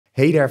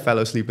Hey there,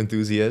 fellow sleep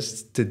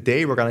enthusiasts.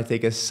 Today we're going to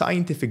take a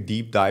scientific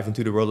deep dive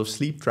into the world of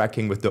sleep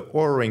tracking with the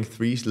Oura Ring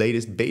 3's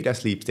latest beta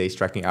sleep stage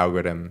tracking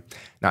algorithm.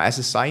 Now, as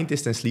a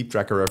scientist and sleep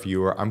tracker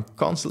reviewer, I'm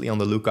constantly on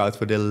the lookout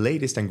for the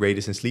latest and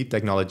greatest in sleep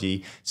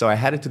technology, so I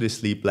headed to the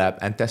sleep lab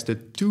and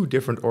tested two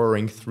different Oura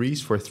Ring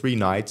 3s for 3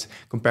 nights,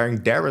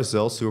 comparing their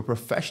results to a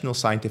professional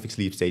scientific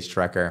sleep stage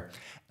tracker.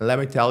 And let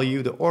me tell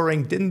you, the Oura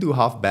Ring didn't do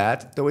half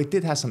bad, though it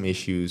did have some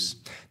issues.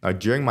 Now,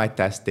 during my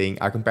testing,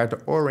 I compared the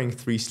Oura Ring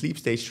 3 sleep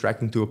stage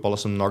tracking to a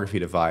polysomnography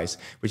device,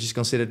 which is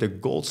considered the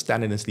gold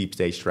standard in sleep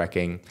stage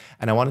tracking.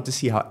 And I wanted to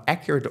see how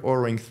accurate the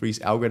Oura Ring 3's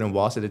algorithm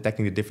was at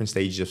detecting the different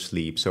stages of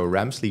sleep, so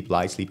REM sleep,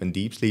 light sleep, and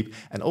deep sleep,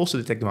 and also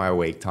detecting my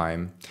awake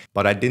time.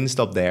 But I didn't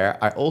stop there.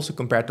 I also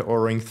compared the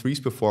Oura Ring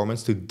 3's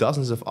performance to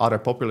dozens of other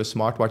popular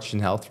smartwatches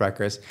and health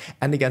trackers,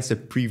 and against the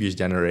previous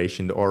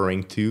generation, the Oura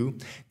Ring 2.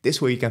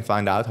 This way you can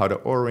find out how the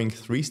Oura Ring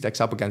 3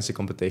 stacks up against the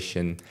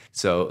competition.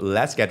 So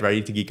let's get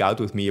ready to geek out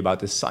with me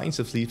about the science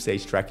of sleep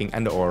stage tracking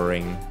and the Oura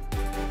Ring.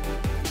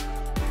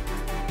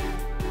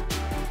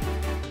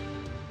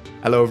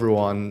 Hello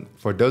everyone.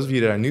 For those of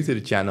you that are new to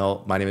the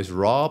channel, my name is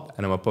Rob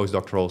and I'm a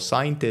postdoctoral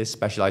scientist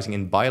specializing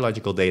in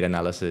biological data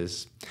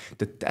analysis.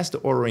 To test the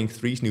Oura Ring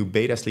 3's new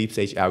beta sleep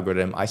stage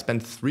algorithm, I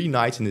spent 3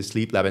 nights in the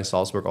sleep lab in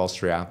Salzburg,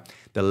 Austria.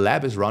 The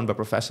lab is run by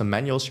Professor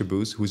Manuel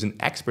Chabus, who's an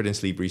expert in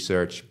sleep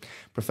research.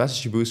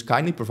 Professor Chabus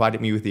kindly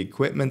provided me with the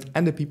equipment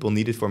and the people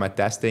needed for my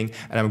testing,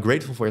 and I'm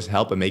grateful for his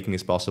help in making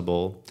this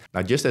possible.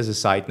 Now, just as a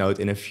side note,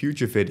 in a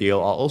future video,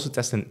 I'll also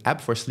test an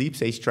app for sleep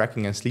stage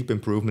tracking and sleep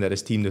improvement that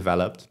his team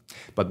developed.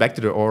 But back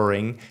to the Oura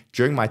Ring.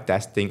 During my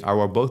testing, I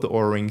wore both the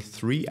Oura Ring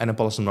 3 and a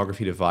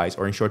polysomnography device,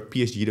 or in short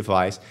PSG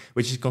device,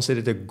 which is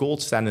considered the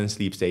gold standard in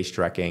sleep stage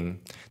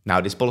tracking.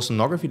 Now, this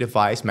polysomnography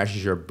device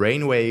measures your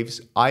brain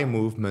waves, eye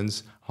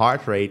movements,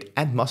 heart rate,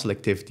 and muscle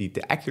activity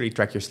to accurately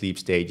track your sleep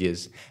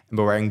stages. And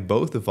by wearing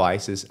both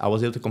devices, I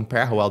was able to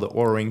compare how well the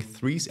Oura Ring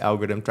 3's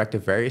algorithm tracked the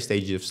various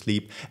stages of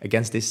sleep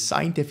against this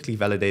scientifically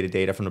validated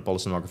data from the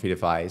polysomnography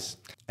device.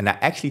 And I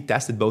actually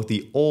tested both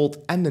the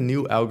old and the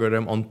new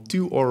algorithm on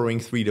 2 Oura Ring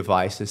 3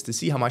 devices to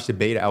see how much the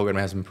beta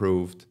algorithm has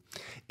improved.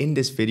 In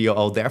this video,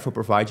 I'll therefore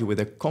provide you with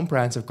a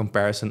comprehensive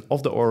comparison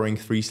of the Oura Ring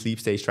 3 sleep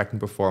stage tracking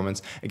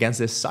performance against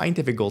the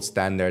scientific gold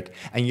standard,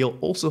 and you'll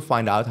also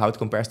find out how it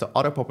compares to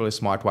other popular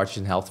smartwatches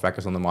and health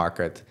trackers on the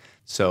market.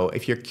 So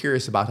if you're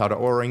curious about how the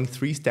Oura Ring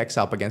 3 stacks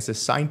up against the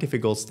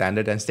scientific gold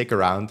standard, then stick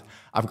around.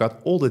 I've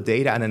got all the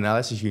data and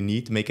analysis you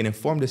need to make an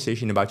informed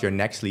decision about your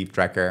next sleep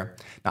tracker.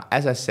 Now,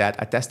 as I said,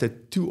 I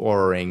tested 2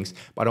 Oura Rings,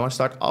 but I want to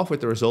start off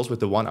with the results with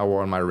the one I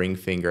wore on my ring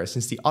finger,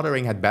 since the other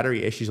ring had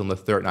battery issues on the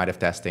 3rd night of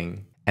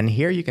testing. And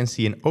here you can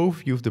see an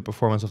overview of the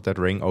performance of that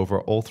ring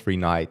over all 3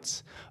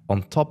 nights.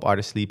 On top are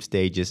the sleep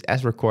stages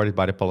as recorded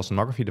by the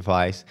polysomnography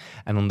device,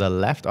 and on the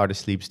left are the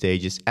sleep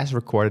stages as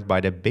recorded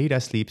by the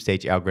beta sleep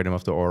stage algorithm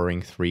of the Oura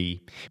Ring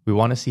 3. We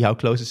want to see how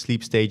close the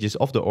sleep stages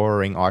of the Oura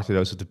Ring are to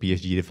those of the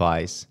PSG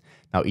device.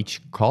 Now,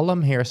 each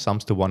column here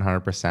sums to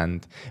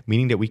 100%,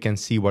 meaning that we can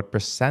see what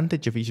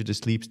percentage of each of the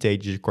sleep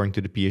stages according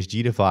to the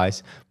PSG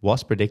device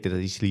was predicted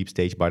at each sleep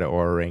stage by the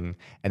Oura Ring.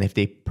 And if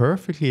they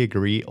perfectly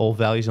agree, all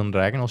values on the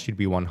diagonal should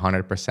be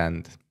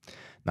 100%.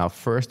 Now,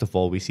 first of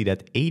all, we see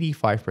that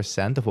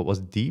 85% of what was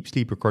deep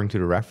sleep according to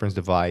the reference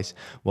device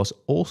was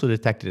also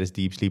detected as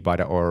deep sleep by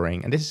the Oura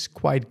Ring. And this is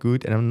quite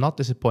good, and I'm not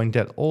disappointed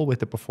at all with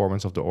the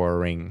performance of the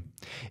Oura Ring.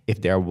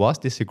 If there was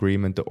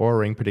disagreement, the Oura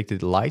Ring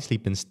predicted light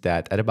sleep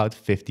instead at about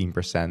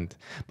 15%.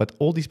 But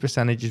all these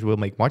percentages will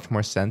make much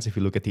more sense if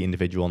you look at the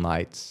individual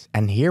nights.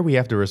 And here we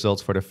have the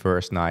results for the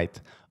first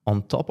night.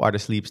 On top are the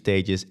sleep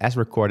stages as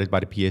recorded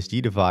by the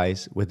PSG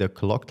device, with the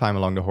clock time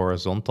along the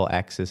horizontal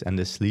axis and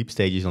the sleep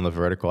stages on the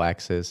vertical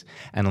axis.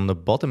 And on the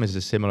bottom is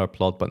a similar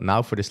plot, but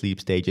now for the sleep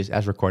stages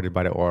as recorded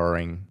by the Oura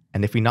Ring.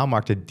 And if we now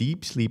mark the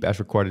deep sleep as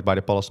recorded by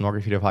the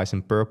polysomnography device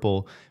in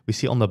purple, we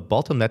see on the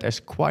bottom that there's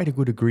quite a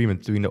good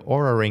agreement between the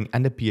Oura Ring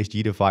and the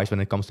PSG device when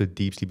it comes to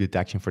deep sleep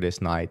detection for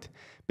this night.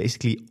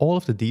 Basically, all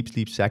of the deep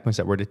sleep segments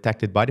that were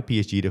detected by the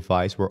PSG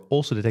device were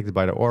also detected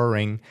by the Oura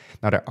Ring.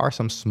 Now, there are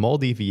some small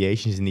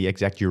deviations in the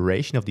exact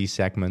duration of these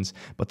segments,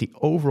 but the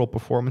overall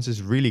performance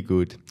is really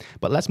good.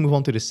 But let's move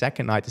on to the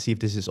second night to see if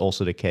this is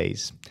also the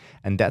case.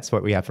 And that's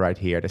what we have right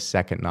here, the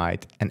second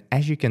night. And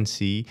as you can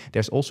see,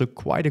 there's also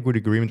quite a good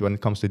agreement when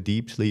it comes to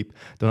deep sleep,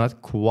 though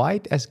not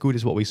quite as good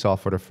as what we saw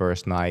for the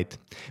first night.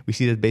 We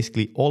see that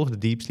basically all of the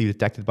deep sleep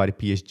detected by the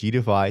PSG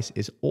device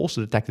is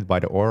also detected by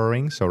the Oura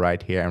Ring, so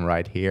right here and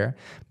right here.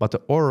 But the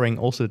Oura Ring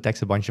also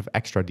detects a bunch of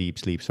extra deep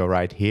sleep, so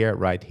right here,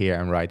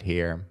 and right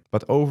here.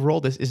 But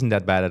overall, this isn't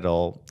that bad at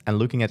all. And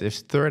looking at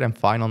this third and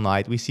final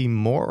night, we see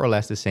more or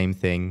less the same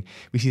thing.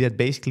 We see that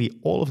basically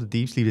all of the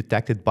deep sleep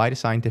detected by the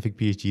scientific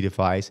PSG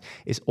device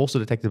is also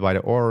detected by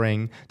the Oura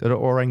Ring, though the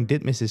Oura Ring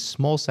did miss this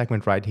small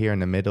segment right here in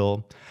the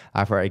middle.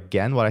 However,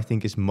 again, what I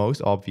think is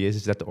most obvious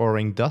is that the Oura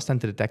Ring does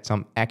tend to detect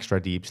some extra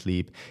deep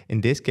sleep.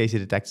 In this case, it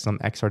detects some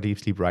extra deep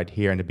sleep right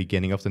here in the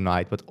beginning of the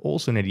night, but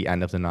also near the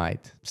end of the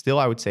night. Still,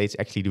 I would say it's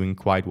actually doing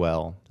quite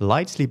well.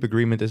 Light sleep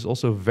agreement is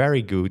also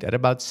very good at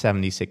about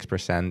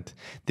 76%. 76%.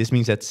 This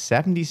means that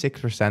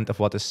 76% of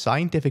what the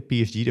scientific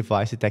PSG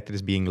device detected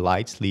as being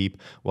light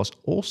sleep was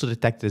also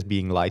detected as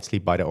being light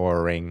sleep by the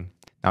Oura Ring.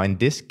 Now in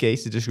this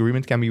case, the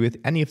disagreement can be with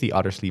any of the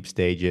other sleep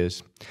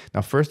stages.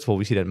 Now first of all,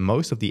 we see that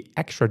most of the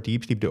extra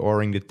deep sleep the Oura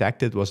Ring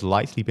detected was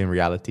light sleep in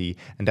reality,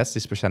 and that's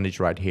this percentage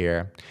right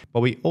here.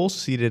 But we also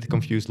see that it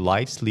confused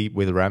light sleep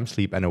with REM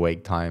sleep and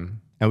awake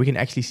time. And we can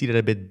actually see that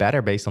a bit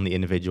better based on the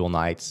individual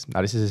nights.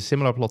 Now this is a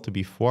similar plot to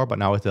before, but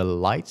now with the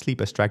light sleep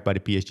as tracked by the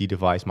PSG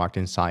device marked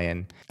in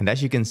cyan. And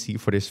as you can see,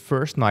 for this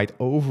first night,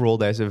 overall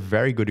there's a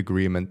very good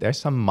agreement. There's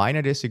some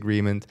minor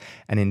disagreement,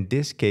 and in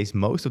this case,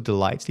 most of the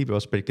light sleep that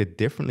was predicted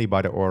differently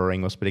by the Oura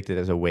Ring was predicted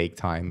as awake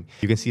time.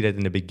 You can see that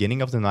in the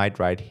beginning of the night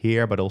right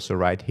here, but also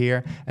right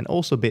here, and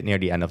also a bit near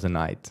the end of the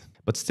night.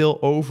 But still,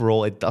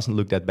 overall, it doesn't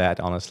look that bad,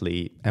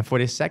 honestly. And for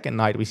this second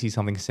night, we see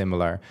something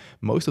similar.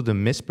 Most of the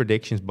missed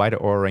predictions by the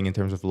Oura Ring in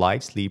terms of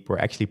light sleep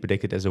were actually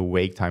predicted as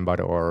awake time by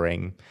the Oura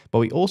Ring. But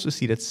we also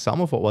see that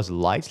some of what was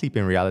light sleep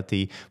in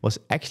reality was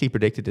actually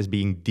predicted as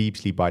being deep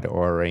sleep by the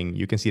Oura Ring.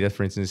 You can see that,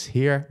 for instance,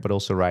 here, but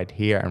also right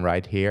here and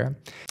right here.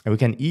 And we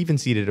can even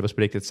see that it was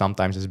predicted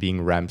sometimes as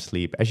being REM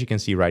sleep, as you can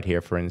see right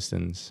here, for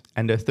instance.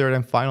 And the third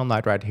and final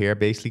night right here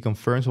basically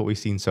confirms what we've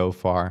seen so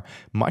far.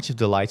 Much of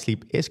the light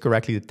sleep is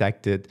correctly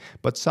detected,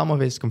 but some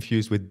of it is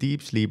confused with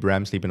deep sleep,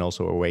 REM sleep, and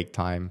also awake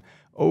time.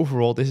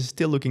 Overall, this is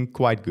still looking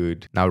quite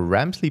good. Now,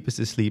 REM sleep is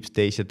the sleep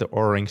stage that the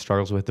Oura Ring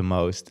struggles with the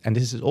most. And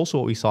this is also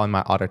what we saw in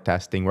my other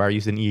testing, where I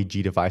used an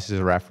EEG device as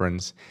a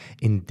reference.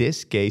 In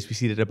this case, we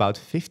see that about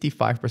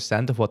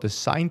 55% of what the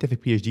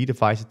scientific PSG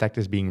device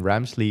detected as being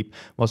REM sleep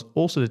was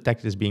also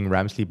detected as being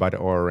REM sleep by the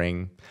Oura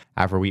Ring.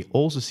 However, we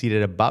also see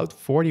that about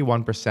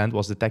 41%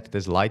 was detected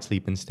as light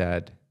sleep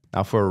instead.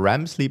 Now for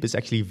REM sleep, it's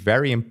actually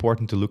very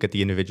important to look at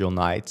the individual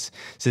nights,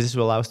 since this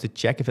will allow us to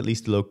check if at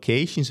least the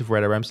locations of where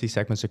the REM sleep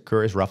segments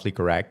occur is roughly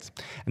correct.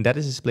 And that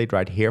is displayed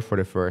right here for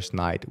the first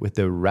night, with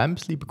the REM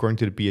sleep according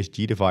to the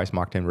PSG device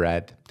marked in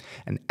red.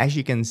 And as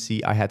you can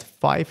see, I had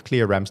 5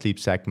 clear REM sleep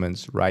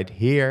segments right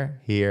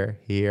here, here,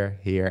 here,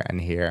 here,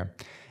 and here.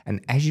 And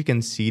as you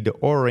can see, the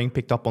Oura Ring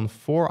picked up on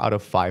 4 out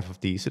of 5 of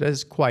these, so that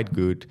is quite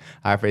good.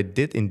 However, it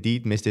did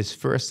indeed miss this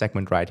first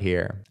segment right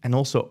here. And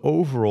also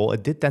overall,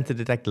 it did tend to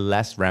detect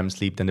less REM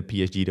sleep than the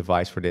PSG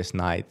device for this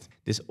night.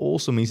 This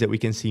also means that we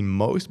can see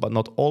most but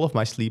not all of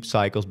my sleep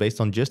cycles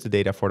based on just the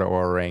data for the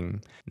Oura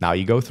Ring. Now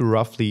you go through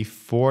roughly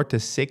 4 to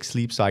 6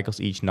 sleep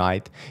cycles each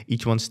night,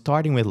 each one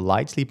starting with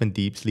light sleep and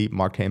deep sleep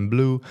marked here in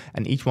blue,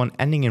 and each one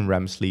ending in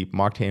REM sleep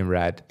marked here in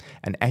red.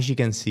 And as you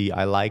can see,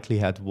 I likely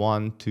had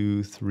 1,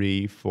 2,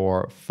 3,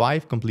 4,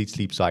 5 complete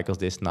sleep cycles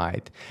this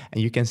night.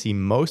 And you can see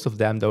most of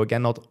them, though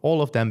again not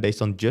all of them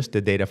based on just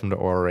the data from the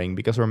Oura Ring,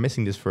 because we're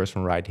missing this first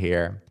one right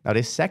here. Now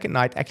this second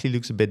night actually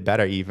looks a bit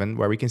better even,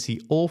 where we can see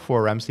all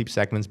 4 REM sleep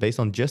segments based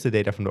on just the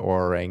data from the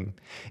Oura Ring.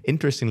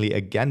 Interestingly,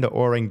 again, the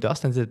Oura Ring does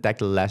tend to detect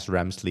less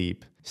REM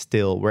sleep.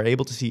 Still, we're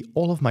able to see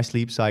all of my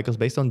sleep cycles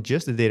based on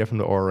just the data from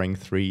the Oura Ring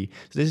 3,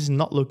 so this is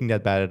not looking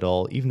that bad at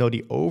all, even though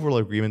the overall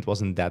agreement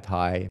wasn't that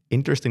high.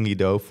 Interestingly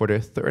though, for the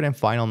third and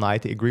final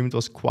night, the agreement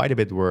was quite a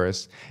bit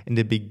worse. In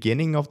the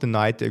beginning of the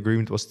night, the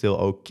agreement was still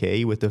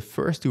okay, with the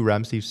first 2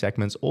 REM sleep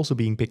segments also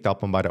being picked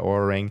up on by the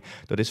Oura Ring,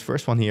 though this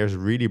first one here is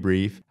really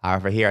brief.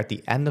 However, here at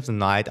the end of the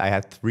night, I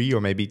had 3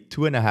 or maybe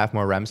 2.5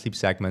 more REM sleep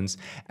segments,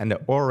 and the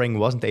Oura Ring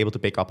wasn't able to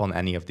pick up on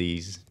any of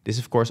these. This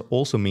of course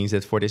also means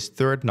that for this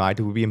third night,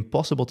 it would be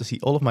impossible to see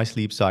all of my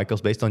sleep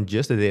cycles based on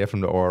just the data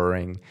from the Oura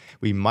Ring.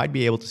 We might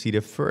be able to see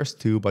the first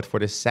 2, but for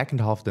the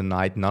second half of the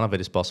night, none of it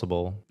is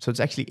possible. So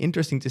it's actually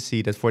interesting to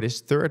see that for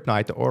this third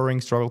night, the Oura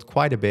Ring struggled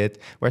quite a bit,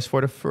 whereas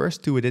for the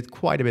first 2, it did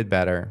quite a bit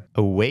better.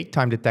 Awake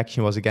time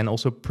detection was again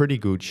also pretty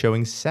good,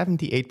 showing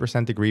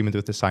 78% agreement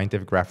with the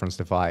scientific reference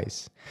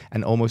device.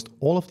 And almost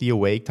all of the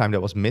awake time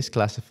that was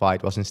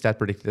misclassified was instead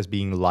predicted as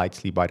being light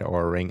sleep by the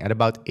Oura Ring at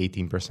about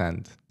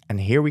 18%. And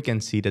here we can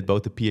see that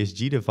both the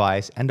PSG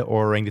device and the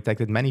Oura Ring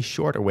detected many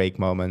short awake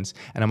moments,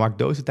 and I marked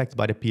those detected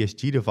by the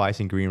PSG device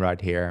in green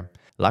right here.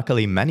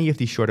 Luckily, many of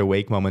these short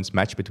awake moments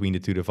match between the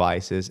 2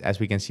 devices,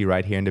 as we can see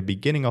right here in the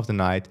beginning of the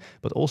night,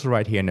 but also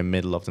right here in the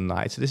middle of the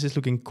night, so this is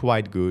looking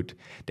quite good.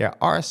 There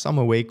are some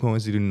awake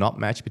moments that do not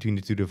match between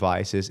the 2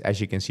 devices,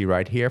 as you can see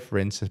right here for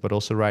instance, but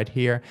also right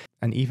here,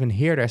 and even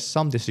here there's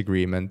some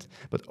disagreement,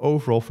 but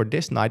overall for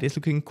this night it's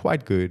looking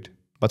quite good.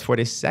 But for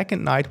this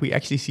second night, we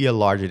actually see a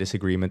larger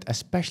disagreement,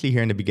 especially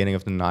here in the beginning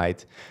of the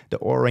night. The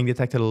Oura Ring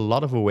detected a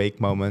lot of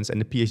awake moments,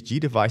 and the PSG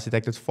device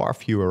detected far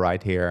fewer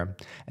right here.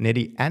 And at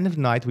the end of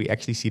the night, we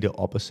actually see the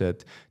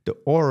opposite. The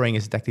Oura Ring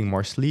is detecting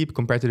more sleep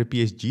compared to the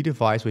PSG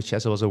device, which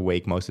says it was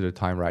awake most of the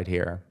time right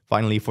here.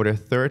 Finally, for the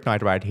third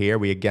night right here,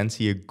 we again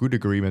see a good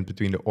agreement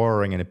between the Oura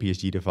Ring and the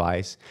PSG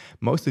device.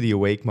 Most of the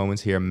awake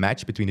moments here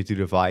match between the 2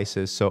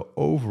 devices, so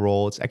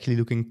overall it's actually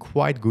looking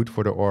quite good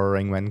for the Oura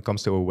Ring when it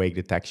comes to awake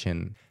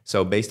detection.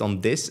 So based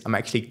on this, I'm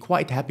actually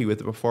quite happy with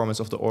the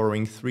performance of the Oura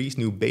Ring 3's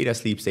new beta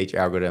sleep stage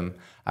algorithm.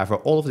 However,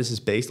 all of this is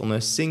based on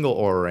a single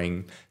Oura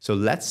Ring. So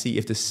let's see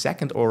if the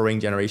second Oura Ring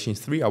generation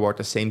 3 I wore at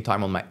the same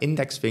time on my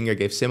index finger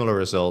gave similar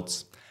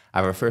results.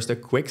 However, first a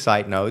quick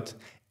side note.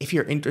 If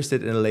you're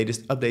interested in the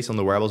latest updates on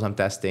the wearables I'm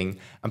testing,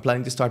 I'm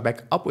planning to start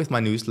back up with my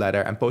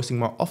newsletter and posting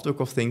more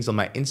off-the-cuff things on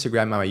my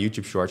Instagram and my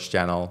YouTube Shorts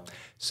channel.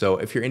 So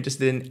if you're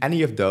interested in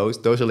any of those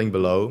are linked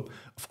below.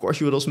 Of course,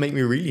 you would also make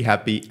me really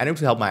happy and it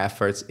would help my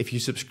efforts if you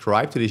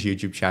subscribe to this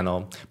YouTube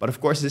channel. But of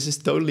course, this is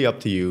totally up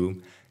to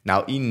you.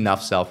 Now,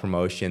 enough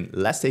self-promotion.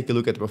 Let's take a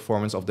look at the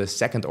performance of the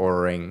second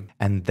Oura Ring.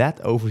 And that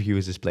overview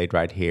is displayed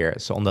right here.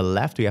 So on the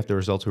left, we have the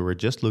results we were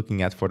just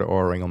looking at for the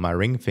Oura Ring on my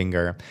ring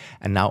finger.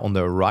 And now on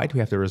the right, we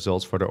have the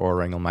results for the Oura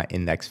Ring on my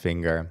index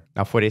finger.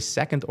 Now for this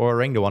second Oura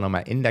Ring, the one on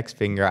my index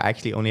finger, I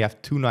actually only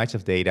have 2 nights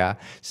of data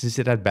since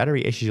it had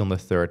battery issues on the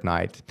 3rd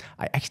night.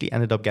 I actually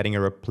ended up getting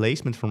a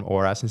replacement from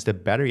Oura since the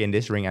battery in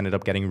this ring ended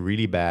up getting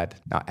really bad.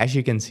 Now, as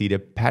you can see, the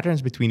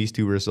patterns between these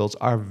 2 results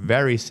are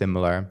very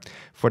similar.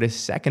 For this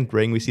second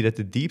ring, we see that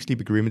the deep sleep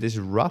agreement is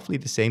roughly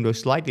the same, though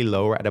slightly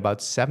lower at about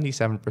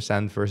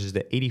 77% versus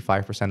the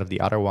 85% of the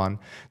other one.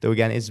 Though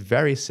again, it's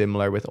very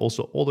similar, with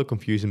also all the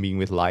confusion being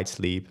with light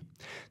sleep.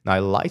 Now,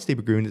 light sleep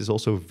agreement is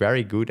also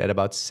very good at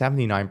about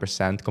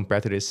 79%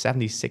 compared to the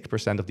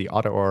 76% of the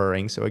other Oura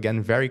Rings. So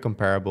again, very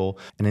comparable.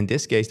 And in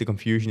this case, the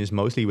confusion is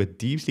mostly with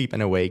deep sleep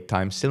and awake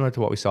time, similar to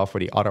what we saw for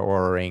the other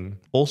Oura Ring.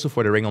 Also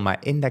for the ring on my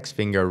index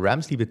finger,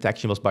 REM sleep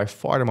detection was by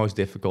far the most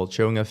difficult,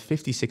 showing a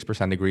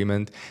 56%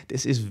 agreement.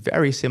 This is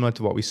very similar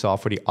to what we saw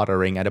for the other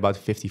ring at about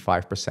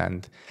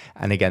 55%.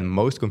 And again,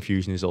 most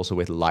confusion is also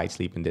with light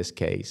sleep in this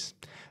case.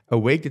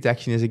 Awake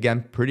detection is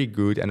again pretty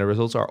good, and the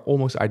results are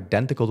almost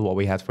identical to what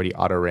we had for the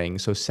other ring,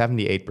 so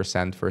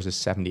 78% versus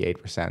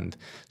 78%.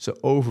 So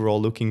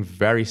overall looking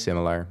very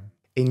similar.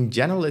 In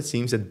general, it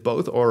seems that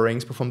both Oura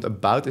Rings performed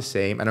about the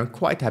same and I'm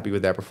quite happy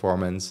with their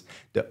performance.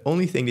 The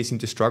only thing they seem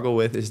to struggle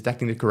with is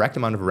detecting the correct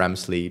amount of REM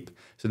sleep.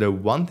 So the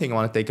one thing I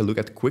want to take a look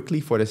at quickly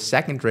for the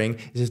second ring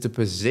is if the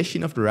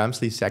position of the REM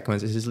sleep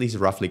sequence is at least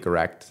roughly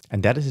correct.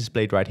 And that is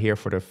displayed right here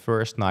for the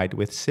first night,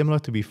 with, similar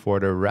to before,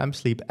 the REM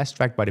sleep as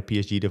tracked by the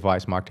PSG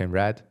device marked in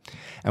red.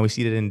 And we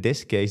see that in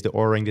this case, the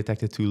Oura Ring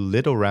detected too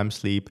little REM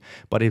sleep,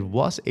 but it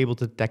was able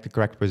to detect the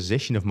correct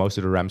position of most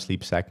of the REM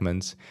sleep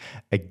segments.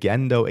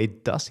 Again though,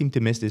 it does seem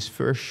to miss this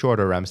first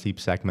shorter REM sleep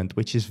segment,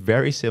 which is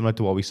very similar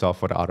to what we saw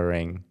for the other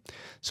ring.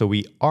 So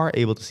we are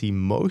able to see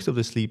most of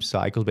the sleep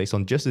cycles based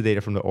on just the data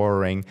from the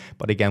Oura Ring,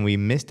 but again, we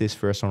missed this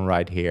first one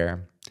right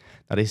here.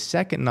 Now this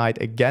second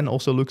night again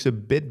also looks a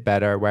bit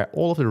better, where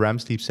all of the REM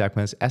sleep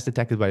segments as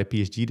detected by the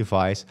PSG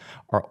device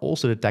are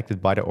also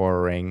detected by the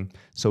Oura Ring.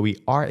 So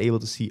we are able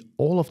to see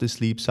all of the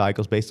sleep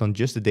cycles based on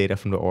just the data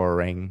from the Oura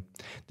Ring.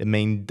 The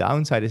main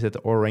downside is that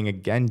the Oura Ring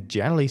again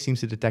generally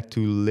seems to detect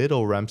too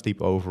little REM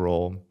sleep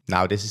overall.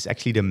 Now this is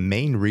actually the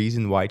main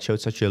reason why it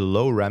showed such a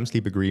low REM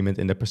sleep agreement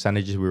in the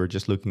percentages we were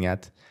just looking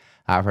at.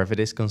 However, if it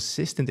is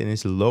consistent in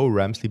its low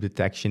REM sleep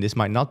detection, this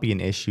might not be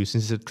an issue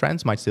since the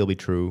trends might still be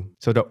true.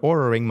 So the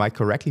Oura Ring might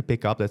correctly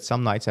pick up that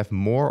some nights have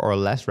more or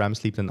less REM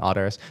sleep than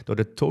others. Though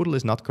the total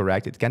is not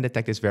correct, it can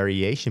detect this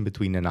variation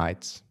between the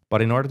nights.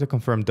 But in order to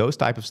confirm those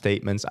type of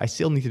statements, I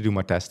still need to do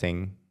more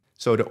testing.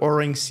 So the Oura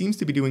Ring seems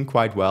to be doing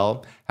quite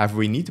well. However,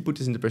 we need to put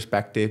this into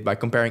perspective by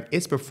comparing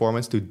its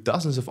performance to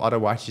dozens of other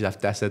watches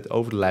I've tested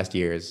over the last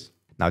years.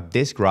 Now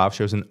this graph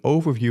shows an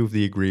overview of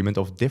the agreement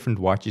of different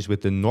watches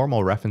with the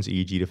normal reference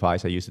EEG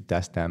device I use to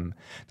test them.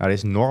 Now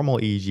this normal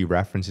EEG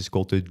reference is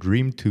called the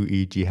Dream 2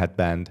 EEG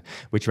headband,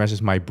 which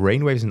measures my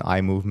brainwaves and eye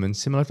movements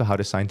similar to how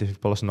the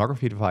scientific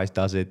polysomnography device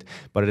does it,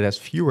 but it has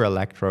fewer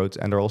electrodes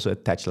and are also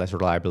attached less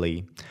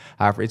reliably.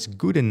 However, it's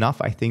good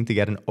enough, I think, to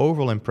get an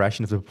overall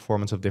impression of the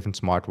performance of different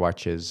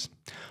smartwatches.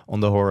 On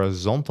the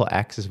horizontal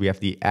axis, we have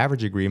the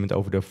average agreement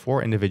over the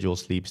 4 individual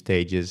sleep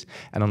stages,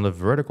 and on the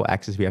vertical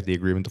axis, we have the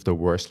agreement of the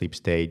worst sleep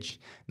stage.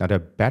 Now, the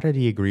better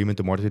the agreement,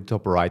 the more to the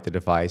top right the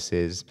device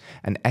is.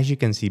 And as you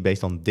can see,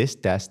 based on this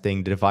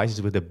testing, the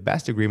devices with the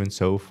best agreement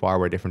so far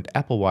were different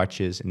Apple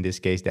Watches, in this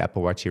case, the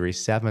Apple Watch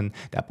Series 7,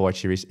 the Apple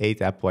Watch Series 8,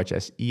 the Apple Watch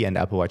SE, and the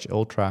Apple Watch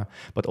Ultra.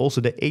 But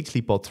also the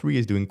H-Sleep Pod 3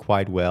 is doing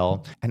quite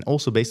well. And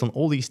also based on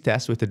all these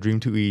tests with the Dream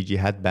 2 EEG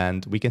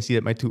headband, we can see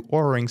that my 2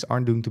 Oura Rings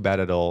aren't doing too bad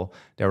at all.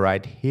 They're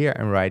right here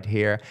and right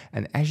here.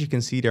 And as you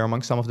can see, they're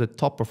among some of the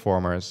top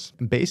performers.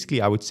 And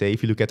basically, I would say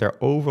if you look at their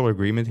overall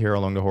agreement here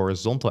along the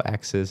horizontal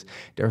axis,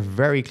 they're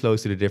very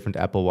close to the different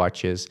Apple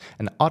Watches.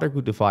 And other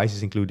good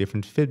devices include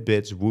different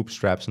Fitbits, Whoop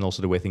straps, and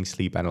also the Withings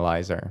Sleep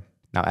Analyzer.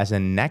 Now, as a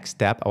next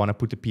step, I want to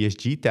put the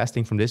PSG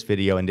testing from this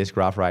video in this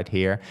graph right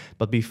here.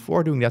 But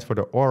before doing that for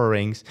the Oura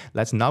Rings,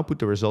 let's now put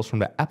the results from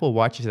the Apple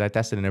Watches that I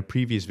tested in a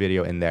previous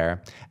video in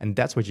there. And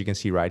that's what you can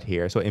see right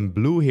here. So in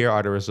blue here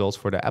are the results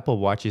for the Apple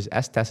Watches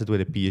as tested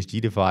with a PSG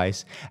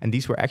device. And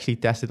these were actually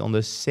tested on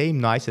the same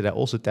nights that I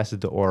also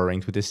tested the Oura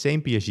Rings with the same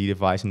PSG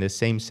device and the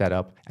same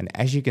setup. And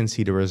as you can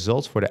see, the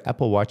results for the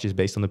Apple Watches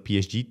based on the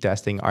PSG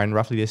testing are in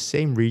roughly the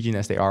same region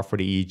as they are for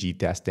the EEG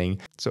testing.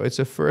 So it's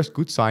a first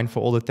good sign for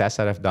all the tests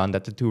that I've done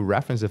that the 2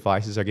 reference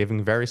devices are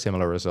giving very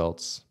similar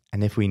results.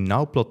 And if we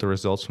now plot the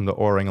results from the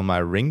Oura Ring on my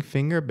ring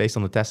finger, based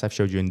on the test I've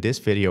showed you in this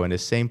video and the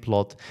same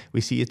plot,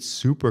 we see it's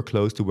super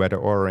close to where the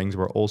Oura Rings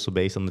were also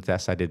based on the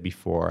test I did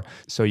before.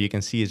 So you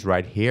can see it's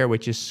right here,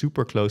 which is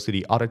super close to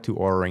the other two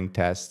Oura Ring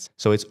tests.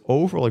 So its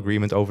overall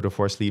agreement over the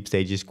 4 sleep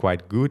stages is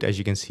quite good, as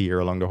you can see here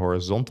along the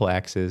horizontal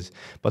axis.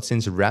 But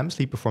since REM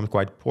sleep performed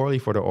quite poorly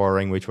for the Oura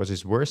Ring, which was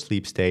its worst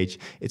sleep stage,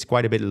 it's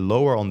quite a bit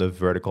lower on the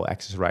vertical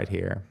axis right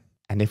here.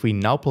 And if we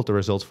now plot the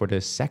results for the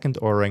second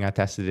Oura Ring I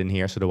tested in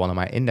here, so the one on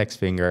my index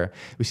finger,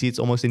 we see it's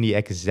almost in the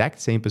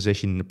exact same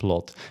position in the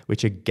plot,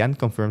 which again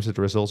confirms that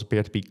the results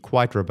appear to be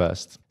quite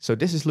robust. So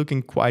this is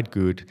looking quite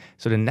good.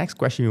 So the next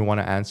question we want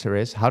to answer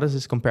is, how does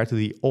this compare to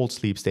the old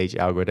sleep stage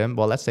algorithm?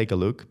 Well, let's take a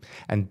look.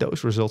 And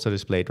those results are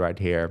displayed right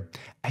here.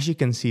 As you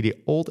can see, the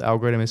old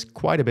algorithm is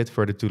quite a bit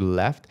further to the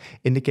left,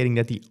 indicating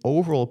that the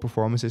overall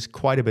performance is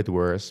quite a bit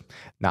worse.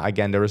 Now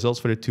again, the results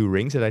for the 2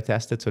 rings that I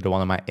tested, so the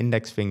one on my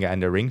index finger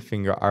and the ring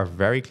finger, are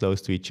very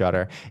close to each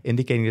other,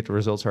 indicating that the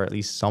results are at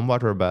least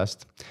somewhat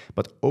robust.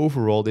 But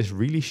overall, this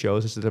really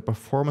shows us that the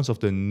performance of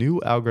the new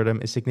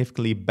algorithm is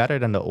significantly better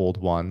than the old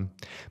one.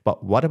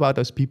 But what about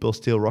those people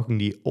still rocking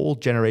the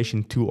old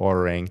generation 2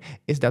 Oura Ring?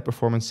 Is that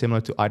performance similar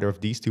to either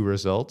of these 2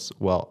 results?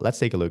 Well, let's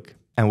take a look.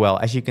 And well,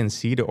 as you can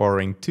see, the Oura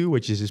Ring 2,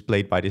 which is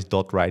displayed by this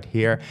dot right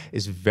here,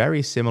 is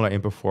very similar in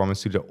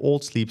performance to the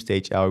old sleep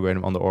stage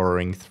algorithm on the Oura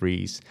Ring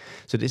 3s.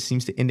 So this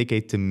seems to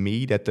indicate to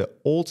me that the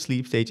old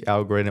sleep stage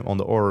algorithm on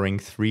the Oura Ring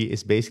 3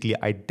 is basically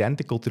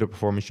identical to the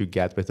performance you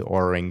get with the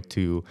Oura Ring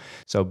 2.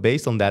 So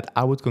based on that,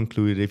 I would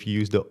conclude that if you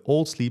use the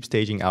old sleep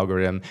staging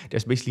algorithm,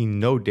 there's basically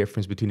no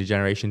difference between the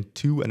generation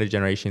 2 and the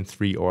generation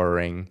 3 Oura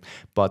Ring.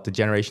 But the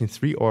generation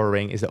 3 Oura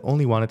Ring is the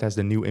only one that has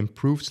the new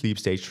improved sleep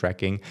stage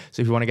tracking.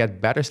 So if you want to get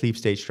better sleep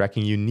stage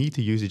tracking, you need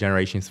to use the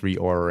generation 3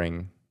 Oura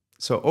Ring.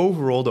 So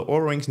overall, the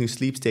Oura Ring's new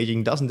sleep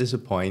staging doesn't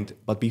disappoint,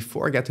 but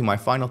before I get to my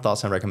final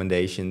thoughts and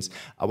recommendations,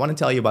 I want to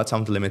tell you about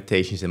some of the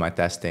limitations in my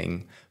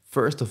testing.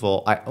 First of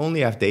all, I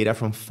only have data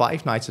from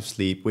 5 nights of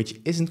sleep, which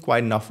isn't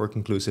quite enough for a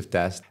conclusive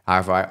test.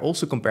 However, I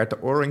also compared the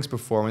Oura Ring's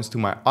performance to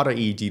my other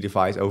EEG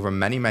device over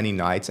many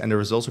nights, and the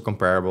results are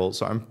comparable,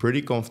 so I'm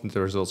pretty confident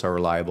the results are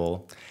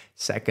reliable.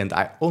 Second,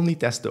 I only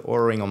test the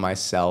Oura Ring on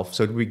myself,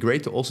 so it would be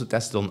great to also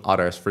test it on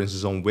others, for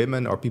instance on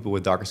women or people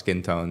with darker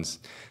skin tones.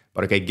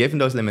 But okay, given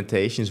those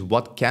limitations,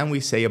 what can we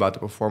say about the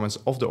performance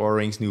of the Oura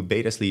Ring's new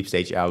beta sleep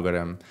stage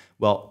algorithm?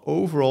 Well,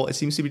 overall, it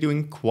seems to be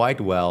doing quite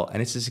well,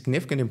 and it's a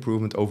significant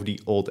improvement over the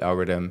old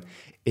algorithm.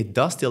 It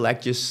does still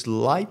lag just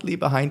slightly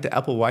behind the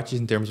Apple Watches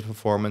in terms of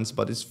performance,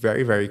 but it's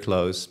very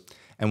close.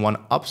 And one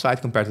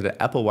upside compared to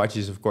the Apple Watch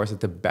is of course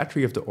that the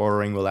battery of the Oura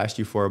Ring will last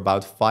you for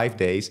about 5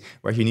 days,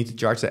 whereas you need to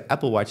charge the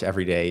Apple Watch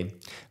every day. And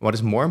what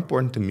is more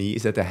important to me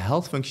is that the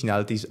health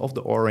functionalities of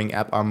the Oura Ring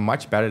app are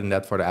much better than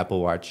that for the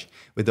Apple Watch.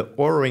 With the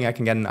Oura Ring I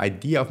can get an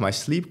idea of my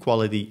sleep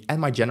quality and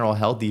my general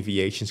health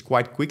deviations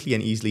quite quickly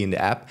and easily in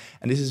the app,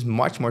 and this is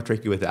much more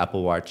tricky with the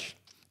Apple Watch.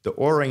 The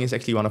Oura Ring is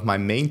actually one of my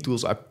main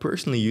tools I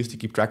personally use to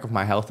keep track of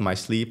my health and my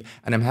sleep,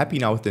 and I'm happy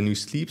now with the new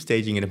sleep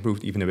staging it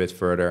improved even a bit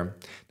further.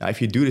 Now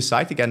if you do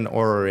decide to get an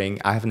Oura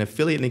Ring, I have an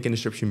affiliate link in the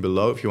description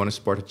below if you want to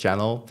support the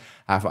channel.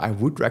 However, I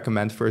would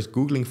recommend first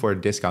googling for a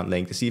discount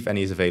link to see if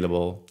any is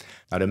available.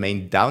 Now the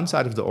main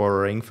downside of the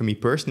Oura Ring, for me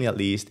personally at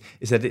least,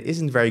 is that it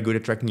isn't very good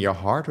at tracking your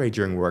heart rate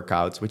during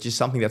workouts, which is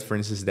something that for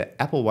instance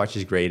the Apple Watch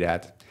is great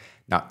at.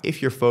 Now,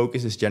 if your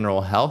focus is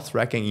general health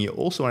tracking and you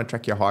also want to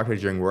track your heart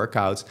rate during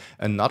workouts,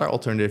 another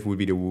alternative would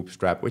be the Whoop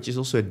strap, which is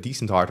also a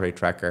decent heart rate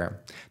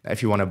tracker. Now,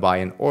 if you want to buy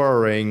an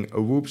Oura Ring,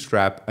 a Whoop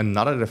strap,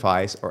 another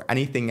device, or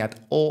anything at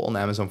all on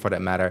Amazon for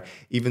that matter,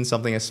 even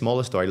something as small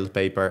as toilet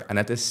paper, and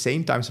at the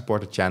same time support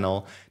the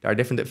channel, there are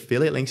different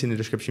affiliate links in the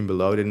description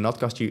below that do not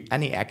cost you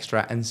any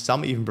extra, and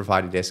some even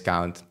provide a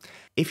discount.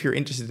 If you're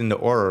interested in the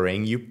Oura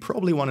Ring, you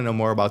probably want to know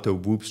more about the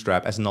Whoop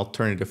strap as an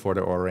alternative for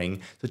the Oura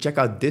Ring, so check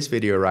out this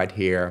video right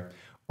here.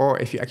 Or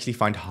if you actually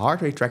find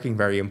heart rate tracking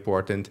very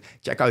important,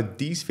 check out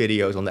these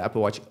videos on the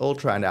Apple Watch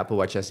Ultra and the Apple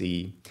Watch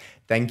SE.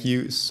 Thank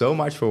you so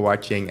much for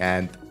watching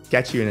and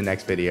catch you in the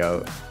next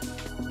video.